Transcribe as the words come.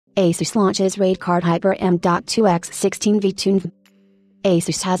ASUS launches RAID card Hyper M.2 x16 V2.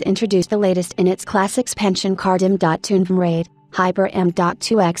 ASUS has introduced the latest in its class expansion card M.2 RAID, Hyper M.2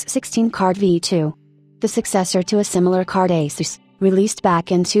 x16 card V2. The successor to a similar card ASUS, released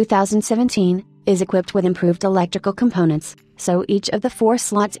back in 2017, is equipped with improved electrical components, so each of the 4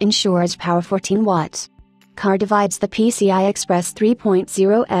 slots ensures power 14 watts. Card divides the PCI Express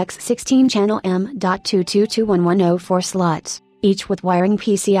 3.0 x16 channel M.2 to 21104 slots, each with wiring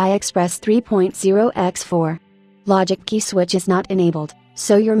PCI Express 3.0 x4. Logic key switch is not enabled,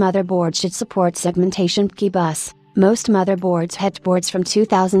 so your motherboard should support segmentation key bus. Most motherboards headboards from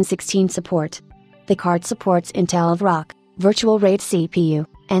 2016 support. The card supports Intel VROC, Virtual RAID CPU,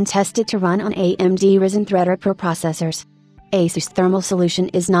 and tested to run on AMD Ryzen Threadripper processors. ASUS thermal solution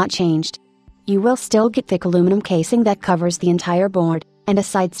is not changed. You will still get thick aluminum casing that covers the entire board, and a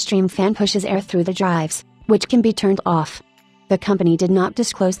side stream fan pushes air through the drives, which can be turned off. The company did not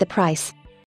disclose the price.